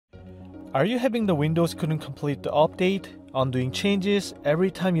Are you having the Windows couldn't complete the update, undoing changes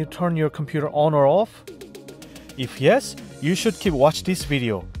every time you turn your computer on or off? If yes, you should keep watch this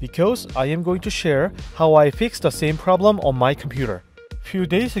video because I am going to share how I fixed the same problem on my computer. Few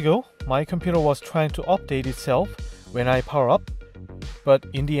days ago, my computer was trying to update itself when I power up, but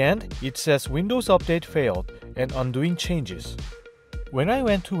in the end, it says Windows Update failed and undoing changes. When I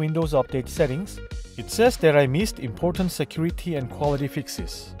went to Windows Update settings, it says that I missed important security and quality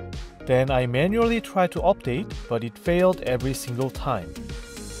fixes. Then I manually tried to update, but it failed every single time.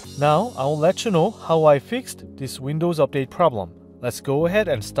 Now I'll let you know how I fixed this Windows Update problem. Let's go ahead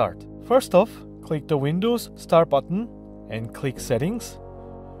and start. First off, click the Windows Start button and click Settings.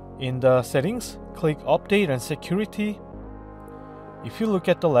 In the Settings, click Update and Security. If you look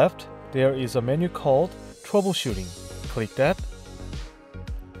at the left, there is a menu called Troubleshooting. Click that.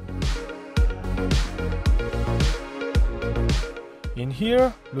 In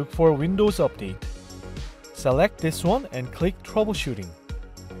here, look for Windows Update. Select this one and click Troubleshooting.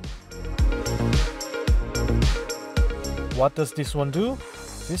 What does this one do?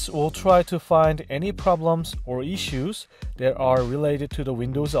 This will try to find any problems or issues that are related to the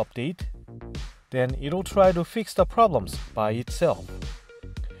Windows Update. Then it'll try to fix the problems by itself.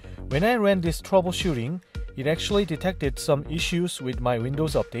 When I ran this troubleshooting, it actually detected some issues with my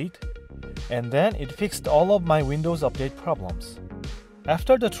Windows Update, and then it fixed all of my Windows Update problems.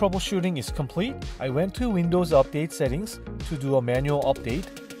 After the troubleshooting is complete, I went to Windows Update settings to do a manual update,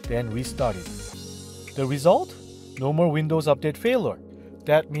 then restarted. The result? No more Windows Update failure.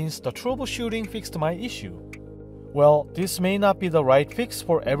 That means the troubleshooting fixed my issue. Well, this may not be the right fix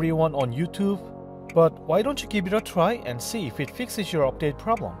for everyone on YouTube, but why don't you give it a try and see if it fixes your update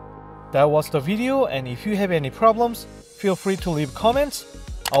problem? That was the video, and if you have any problems, feel free to leave comments.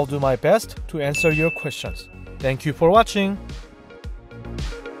 I'll do my best to answer your questions. Thank you for watching.